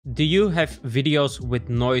Do you have videos with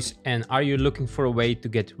noise and are you looking for a way to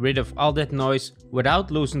get rid of all that noise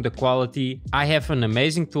without losing the quality? I have an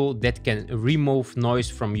amazing tool that can remove noise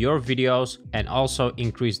from your videos and also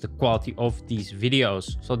increase the quality of these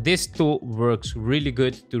videos. So this tool works really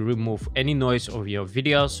good to remove any noise of your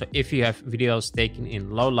videos. So if you have videos taken in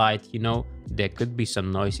low light, you know there could be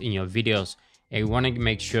some noise in your videos. And you want to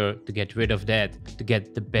make sure to get rid of that to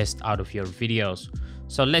get the best out of your videos.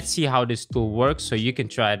 So let's see how this tool works so you can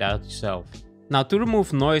try it out yourself. Now to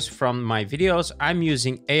remove noise from my videos, I'm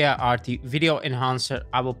using Aiarty Video Enhancer.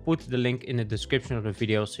 I will put the link in the description of the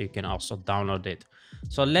video so you can also download it.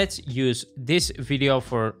 So let's use this video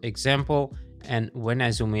for example. And when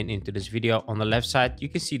I zoom in into this video, on the left side, you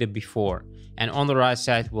can see the before, and on the right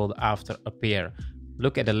side will the after appear.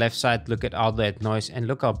 Look at the left side, look at all that noise and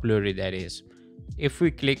look how blurry that is. If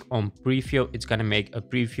we click on preview, it's gonna make a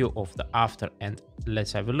preview of the after, and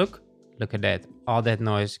let's have a look. Look at that, all that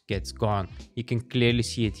noise gets gone. You can clearly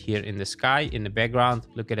see it here in the sky, in the background.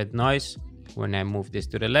 Look at that noise. When I move this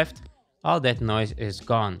to the left, all that noise is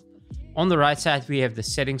gone. On the right side, we have the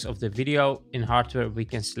settings of the video. In hardware, we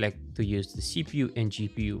can select to use the CPU and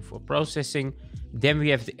GPU for processing. Then we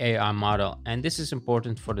have the AI model, and this is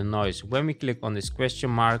important for the noise. When we click on this question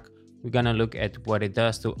mark, we're gonna look at what it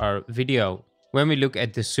does to our video. When we look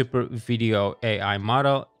at the Super Video AI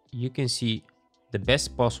model, you can see the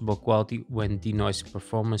best possible quality when denoise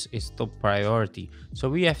performance is top priority. So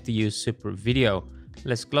we have to use Super Video.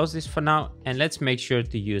 Let's close this for now and let's make sure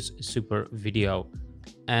to use Super Video.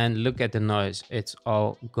 And look at the noise, it's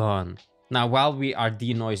all gone. Now, while we are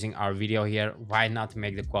denoising our video here, why not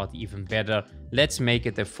make the quality even better? Let's make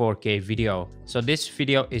it a 4K video. So this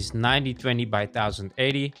video is 9020 by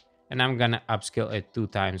 1080. And I'm gonna upscale it 2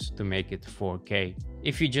 times to make it 4K.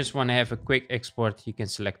 If you just wanna have a quick export, you can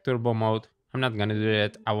select turbo mode. I'm not gonna do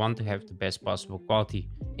that. I want to have the best possible quality.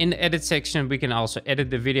 In the edit section, we can also edit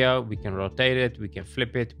the video. We can rotate it, we can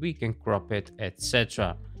flip it, we can crop it,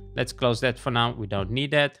 etc. Let's close that for now. We don't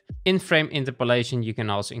need that. In frame interpolation, you can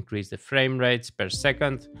also increase the frame rates per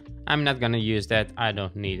second. I'm not gonna use that. I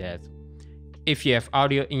don't need that. If you have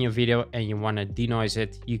audio in your video and you wanna denoise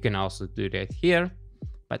it, you can also do that here.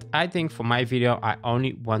 But I think for my video, I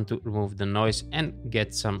only want to remove the noise and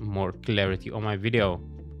get some more clarity on my video.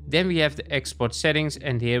 Then we have the export settings,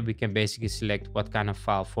 and here we can basically select what kind of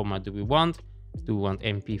file format do we want. Do we want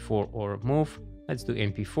MP4 or MOV? Let's do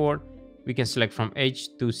MP4. We can select from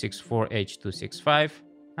H.264, H.265.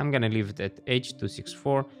 I'm gonna leave it at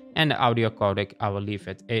H.264, and the audio codec I will leave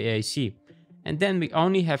at AAC. And then we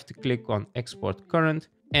only have to click on export current,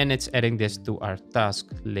 and it's adding this to our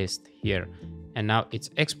task list here. And now it's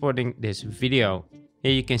exporting this video.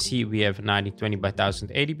 Here you can see we have 9020 by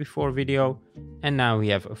 1080 before video, and now we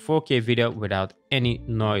have a 4K video without any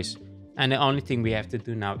noise. And the only thing we have to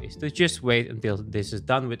do now is to just wait until this is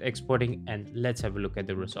done with exporting, and let's have a look at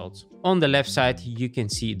the results. On the left side, you can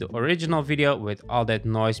see the original video with all that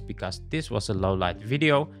noise because this was a low light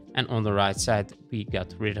video, and on the right side, we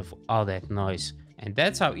got rid of all that noise. And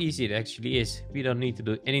that's how easy it actually is. We don't need to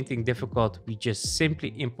do anything difficult. We just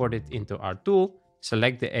simply import it into our tool,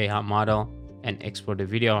 select the AI model and export the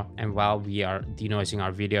video. And while we are denoising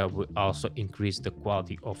our video, we also increase the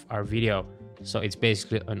quality of our video. So it's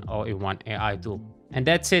basically an all-in-one AI tool. And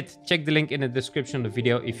that's it. Check the link in the description of the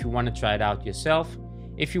video if you want to try it out yourself.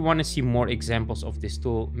 If you want to see more examples of this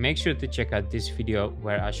tool, make sure to check out this video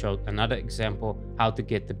where I showed another example how to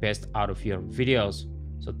get the best out of your videos.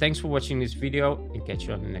 So thanks for watching this video and catch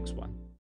you on the next one.